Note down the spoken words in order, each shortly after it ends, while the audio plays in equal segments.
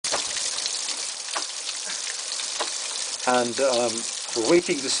and we're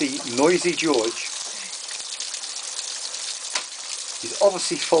waiting to see Noisy George. He's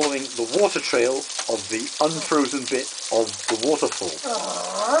obviously following the water trail of the unfrozen bit of the waterfall.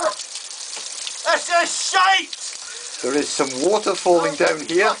 That's a sight! There is some water falling down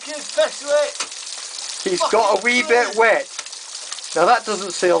here. He's Fucking got a wee bit wet. Now that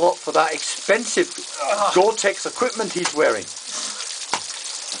doesn't say a lot for that expensive Gore-Tex equipment he's wearing.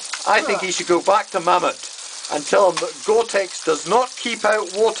 I think he should go back to Mammoth and tell him that Gore-Tex does not keep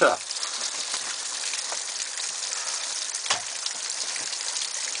out water.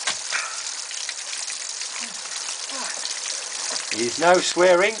 He's now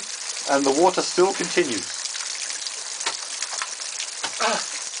swearing and the water still continues.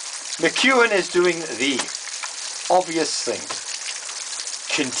 McEwen is doing the obvious thing,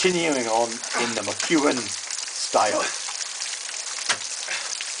 continuing on in the McEwen style.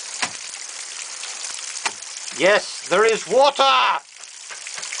 Yes, there is water!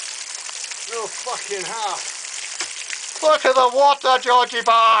 No fucking hell. Look at the water, Georgie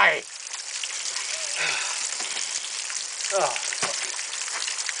boy! Oh.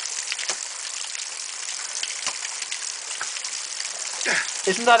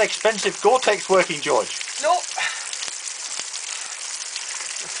 Isn't that expensive Gore-Tex working, George? No.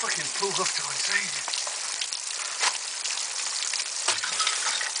 The fucking pulled off to one side.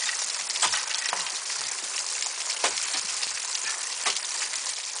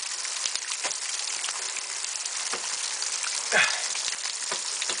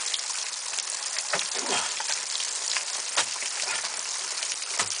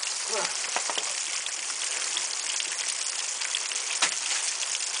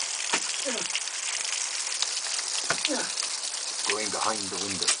 Going behind the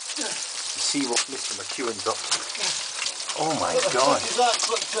window to see what Mr. McEwen's up to. Oh my God.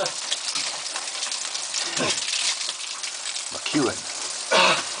 McEwen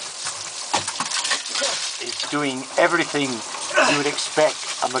is doing everything you would expect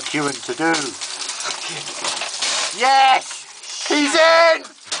a McEwen to do. Yes! He's in!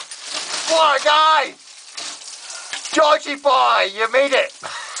 What a guy! Georgie boy, you made it!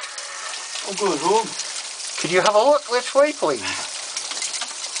 I'm going home. Can you have a look this way, please?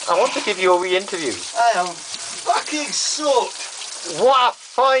 I want to give you a wee interview. I am fucking soaked. What a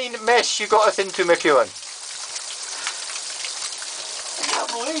fine mess you got us into, McEwen. I can't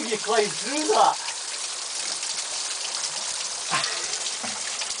believe you climbed through that.